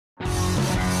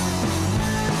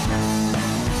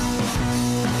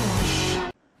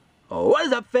What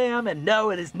is up, fam? And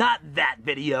no, it is not that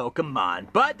video, come on.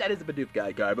 But that is a Bidoof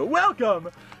Guy card. But welcome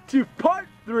to part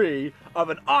 3 of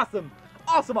an awesome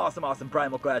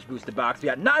Primal Clash booster box. We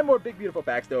got 9 more big, beautiful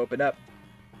packs to open up.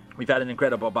 We've had an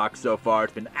incredible box so far.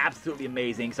 It's been absolutely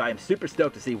amazing. So I am super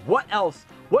stoked to see what else,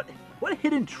 what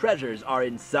hidden treasures are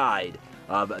inside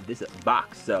of this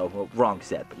box. So, well, wrong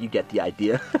set, but you get the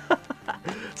idea.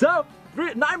 So,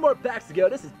 9 more packs to go.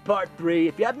 This is part 3.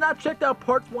 If you have not checked out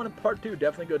parts 1 and part 2,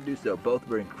 definitely go do so. Both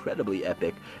were incredibly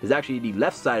epic. It's actually the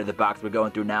left side of the box we're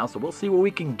going through now, so we'll see what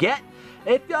we can get.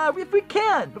 If we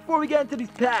can, before we get into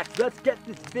these packs, let's get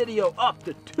this video up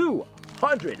to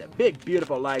 200 big,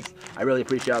 beautiful likes. I really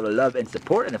appreciate all the love and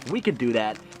support, and if we can do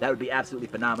that, that would be absolutely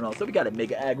phenomenal. So we got a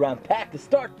Mega Aggron pack to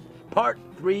start part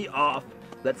 3 off.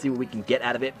 Let's see what we can get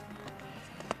out of it.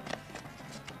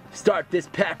 Start this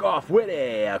pack off with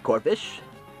a Corphish,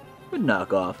 good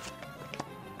knockoff,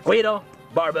 Weedle,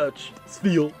 Barboach,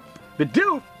 Spheal,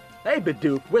 Bidoof, hey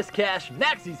Bidoof, Whiscash,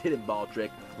 Maxie's Hidden Ball Trick,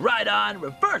 Rhydon,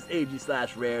 Reverse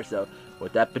AG/Rare, so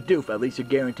with that Bidoof, at least you're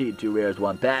guaranteed 2 rares,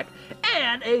 1 pack,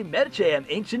 and a Medicham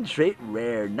Ancient Trait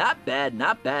Rare. Not bad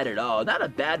at all. Not a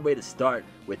bad way to start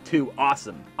with 2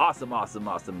 awesome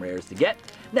rares to get.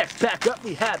 Next pack up,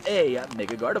 we have a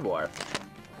Mega Gardevoir.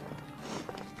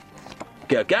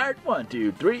 Card 1,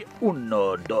 2, 3,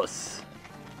 1, 2.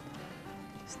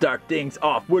 Start things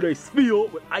off with a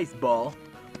Spheal with Ice Ball.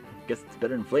 Guess it's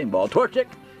better than Flame Ball. Torchic,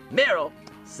 Meryl,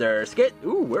 Surskit.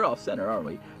 Ooh, we're off center, aren't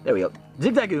we? There we go.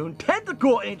 Zigzagoon,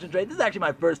 Tentacool Ancient Trait. This is actually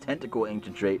my first Tentacool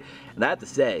Ancient Trait, and I have to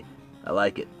say, I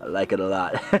like it. I like it a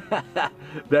lot.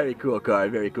 Very cool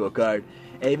card. Very cool card.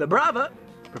 Ava Brava.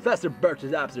 Professor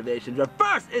Birch's Observations.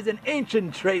 Reverse is an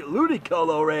Ancient Trait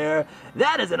Ludicolo rare.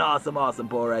 That is an awesome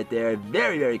pull right there.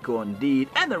 Very cool indeed.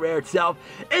 And the rare itself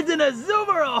is an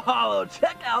Azumarill Holo.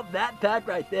 Check out that pack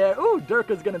right there. Ooh,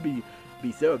 Durka's gonna be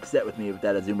so upset with me with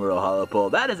that Azumarill Holo pull.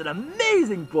 That is an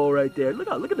amazing pull right there.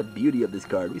 Look at the beauty of this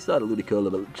card. We saw the Ludicolo,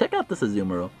 but check out this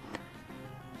Azumarill.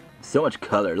 So much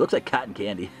color. It looks like cotton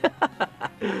candy.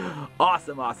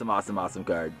 Awesome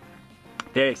card.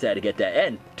 Very excited to get that,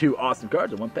 and 2 awesome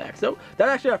cards in 1 pack. So that's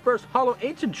actually our first Holo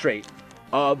Ancient Trait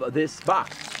of this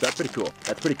box. So that's pretty cool.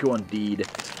 That's pretty cool indeed.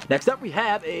 Next up, we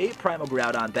have a Primal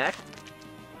Groudon pack.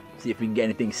 See if we can get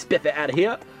anything spiffy out of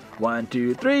here. 1,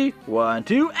 2, 3, 1,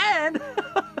 2, and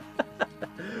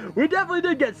we definitely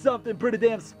did get something pretty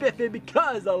damn spiffy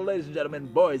because, ladies and gentlemen,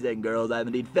 boys and girls, I have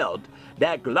indeed felt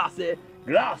that glossy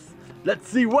gloss. Let's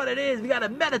see what it is. We got a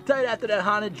Meditite after that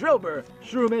Haunted, Drillbur,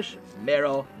 Shroomish,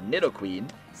 Meryl, Nidoqueen,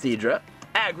 Seadra,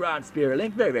 Aggron Spirit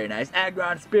Link, very nice.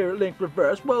 Aggron Spirit Link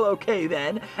Reverse, well okay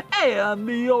then. And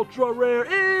the ultra rare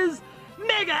is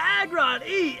Mega Aggron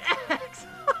EX.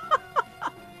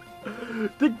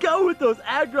 To go with those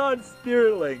Aggron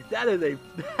Spirit Links, that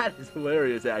is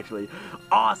hilarious actually.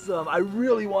 Awesome. I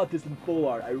really want this in full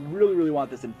art. I really want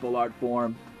this in full art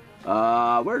form.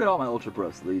 Where did all my Ultra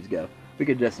Pro sleeves go? We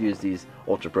could just use these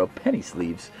Ultra Pro penny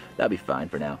sleeves. That'd be fine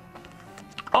for now.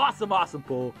 Awesome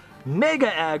pull.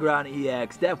 Mega Aggron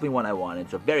EX, definitely one I wanted.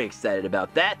 So very excited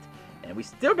about that. And we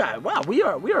still got, wow,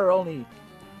 we're only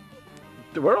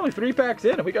 3 packs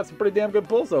in, and we got some pretty damn good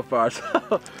pulls so far. So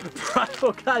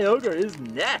Primal Kyogre is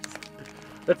next.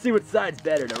 Let's see what side's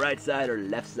better, the right side or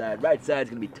left side. Right side's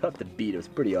gonna be tough to beat. It was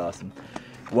pretty awesome.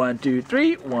 1, 2,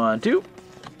 3, 1, 2.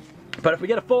 But if we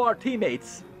get a full art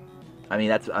teammates, I mean,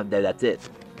 that's it.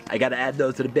 I gotta add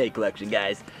those to the bait collection,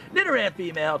 guys. Nidoran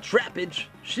Female, Trapinch,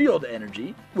 Shield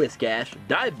Energy, Whiscash,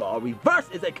 Dive Ball, Reverse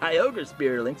is a Kyogre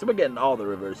Spirit Link, so we're getting all the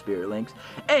Reverse Spirit Links.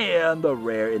 And the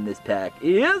rare in this pack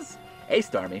is a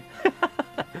Starmie.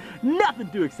 Nothing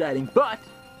too exciting, but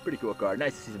pretty cool card.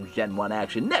 Nice to see some Gen 1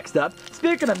 action. Next up,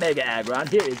 speaking of Mega Aggron,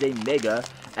 here is a Mega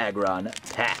Aggron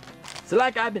pack. So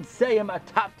like I've been saying, my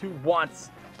top 2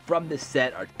 wants from this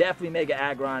set are definitely Mega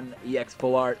Aggron EX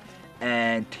full art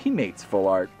and Teammates full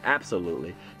art,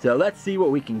 absolutely. So let's see what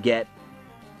we can get.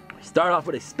 We start off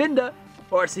with a Spinda,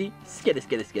 Horsey,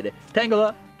 Skidda,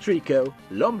 Tangela, Trico,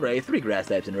 Lombre, 3 grass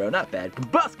types in a row, not bad.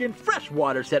 Combuskin,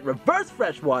 Freshwater set, Reverse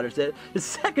Freshwater set. The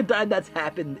second time that's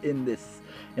happened in this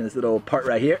little part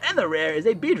right here. And the rare is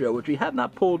a Beedrill, which we have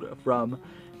not pulled from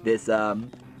this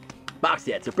box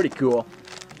yet, so pretty cool.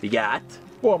 We got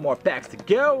 4 more packs to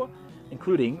go,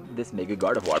 including this Mega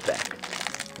Gardevoir pack.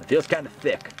 It feels kind of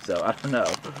thick, so I don't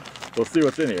know. We'll see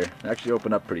what's in here. It actually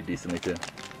opened up pretty decently too.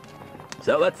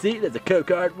 So let's see. There's a code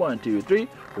card. 1, 2, 3.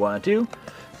 1, 2.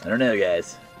 I don't know,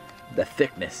 guys. The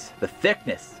thickness.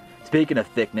 Speaking of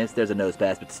thickness, there's a nose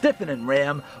pass, but Stiffen and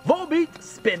Ram, Volbeat,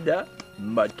 Spinda,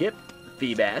 Mudkip,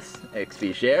 Feebas,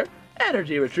 XP Share,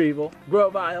 Energy Retrieval,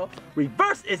 Grovile.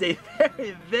 Reverse is a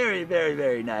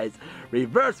very nice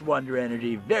Reverse Wonder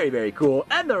Energy. Very cool.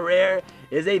 And the rare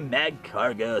is a Mag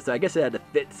Cargo. So I guess I had to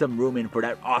fit some room in for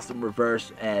that awesome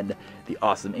reverse and the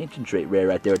awesome Ancient Trait rare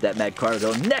right there with that Mag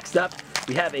Cargo. Next up,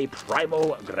 we have a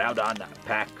Primal Groudon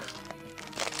pack.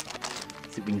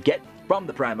 See what we can get from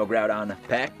the Primal Groudon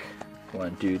pack.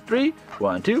 1, 2, 3.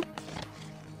 1, 2.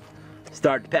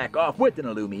 Start the pack off with an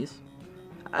Illumise.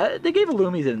 They gave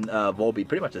Illumise and Volbeat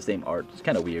pretty much the same art. It's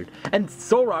kind of weird. And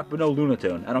Solrock, but no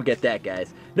Lunatone. I don't get that,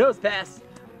 guys. Nose Pass.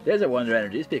 There's a Wonder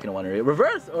Energy. Speaking of Wonder Energy.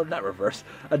 Reverse, or not reverse.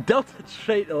 A Delta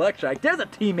Trait Electrike. There's a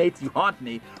Teammates You Haunt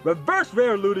Me. Reverse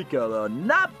Rare Ludicolo.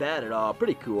 Not bad at all.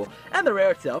 Pretty cool. And the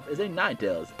rare itself is a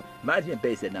Ninetales. Reminds me of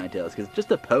base set Ninetales, because it's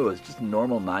just a pose. Just a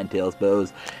normal Ninetales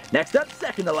pose. Next up,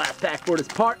 second to last pack for this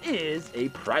part is a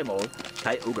Primal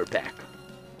Kyogre pack.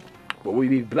 Will we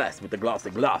be blessed with the Glossy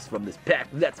Gloss from this pack?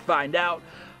 Let's find out.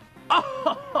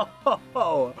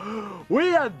 Oh, we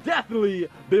have definitely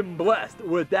been blessed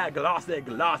with that Glossy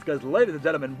Gloss, because ladies and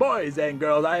gentlemen, boys and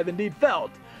girls, I have indeed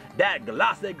felt that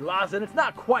Glossy Gloss, and it's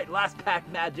not quite last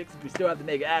pack magic, since we still have to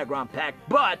make an Aggron pack,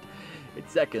 but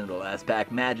it's second to last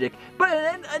pack magic. But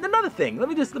and another thing, let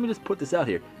me just put this out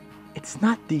here. It's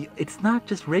not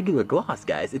just regular gloss,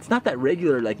 guys. It's not that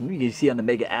regular like you see on the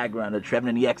Mega Aggron or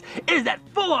Trevenant EX. It is that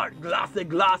full art Glossy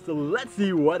Gloss, so let's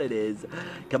see what it is.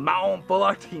 Come on, full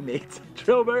art teammates.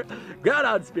 Drillbur,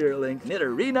 Groudon Spirit Link,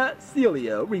 Nidorina,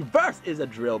 Celio. Reverse is a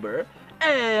Drillbur.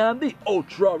 And the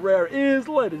ultra rare is,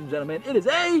 ladies and gentlemen, it is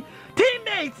a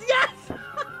Teammates! Yes!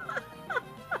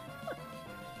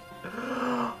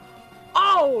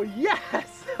 Oh, yes!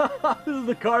 This is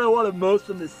the card I wanted most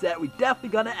from this set. We definitely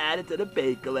gonna add it to the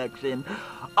bait collection.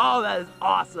 Oh, that is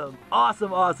awesome.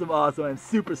 Awesome. I'm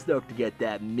super stoked to get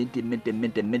that minty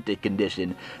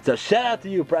condition. So shout out to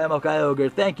you, Primal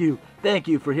Kyogre. Thank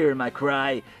you for hearing my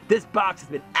cry. This box has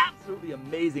been absolutely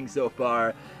amazing so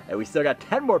far. And we still got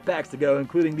 10 more packs to go,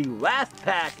 including the last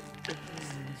pack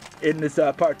in this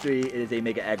part 3. It is a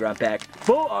Mega Aggron pack.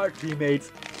 Full art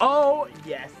teammates. Oh,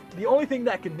 yes. The only thing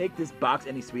that can make this box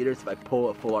any sweeter is if I pull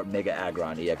a full art Mega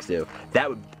Aggron EX2. That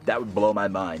would blow my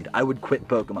mind. I would quit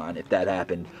Pokemon if that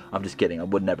happened. I'm just kidding. I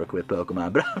would never quit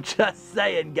Pokemon. But I'm just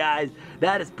saying, guys.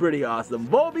 That is pretty awesome.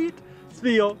 Volbeat,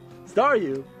 Spheal,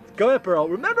 Staryu, Pearl.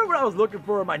 Remember when I was looking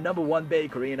for my #1 Bay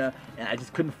Karina and I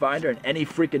just couldn't find her in any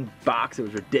freaking box? It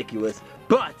was ridiculous.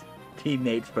 But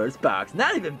Teammates first box.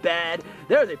 Not even bad.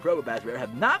 There's a Probopass rare. I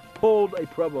have not pulled a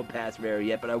Probopass rare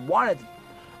yet, but I wanted to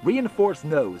reinforce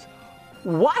nose.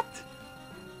 What?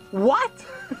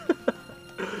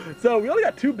 So we only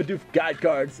got 2 Bidoof guide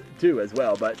cards too as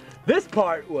well, but this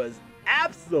part was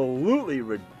absolutely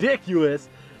ridiculous.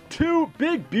 2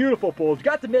 big beautiful pulls. We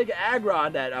got the Mega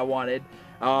Aggron that I wanted,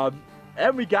 and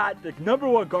we got the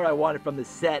 #1 card I wanted from the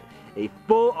set, a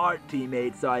full art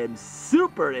Teammate, so I am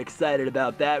super excited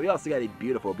about that. We also got a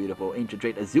beautiful Ancient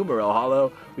Trait Azumarill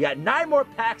Holo. We got 9 more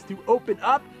packs to open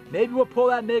up. Maybe we'll pull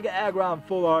that Mega Aggron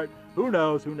full art. Who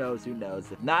knows?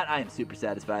 If not, I am super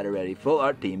satisfied already. Full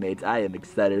art Teammates. I am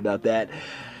excited about that.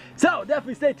 So,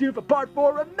 definitely stay tuned for part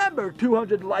 4. Remember,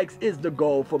 200 likes is the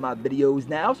goal for my videos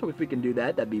now. So if we can do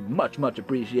that, that'd be much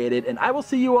appreciated. And I will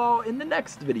see you all in the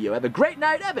next video. Have a great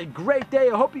night. Have a great day.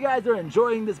 I hope you guys are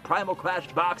enjoying this Primal Clash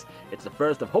box. It's the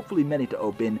first of hopefully many to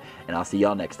open. And I'll see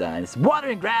y'all next time. It's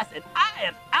Watering Grass, and I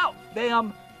am out,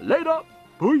 fam. Later.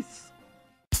 Peace.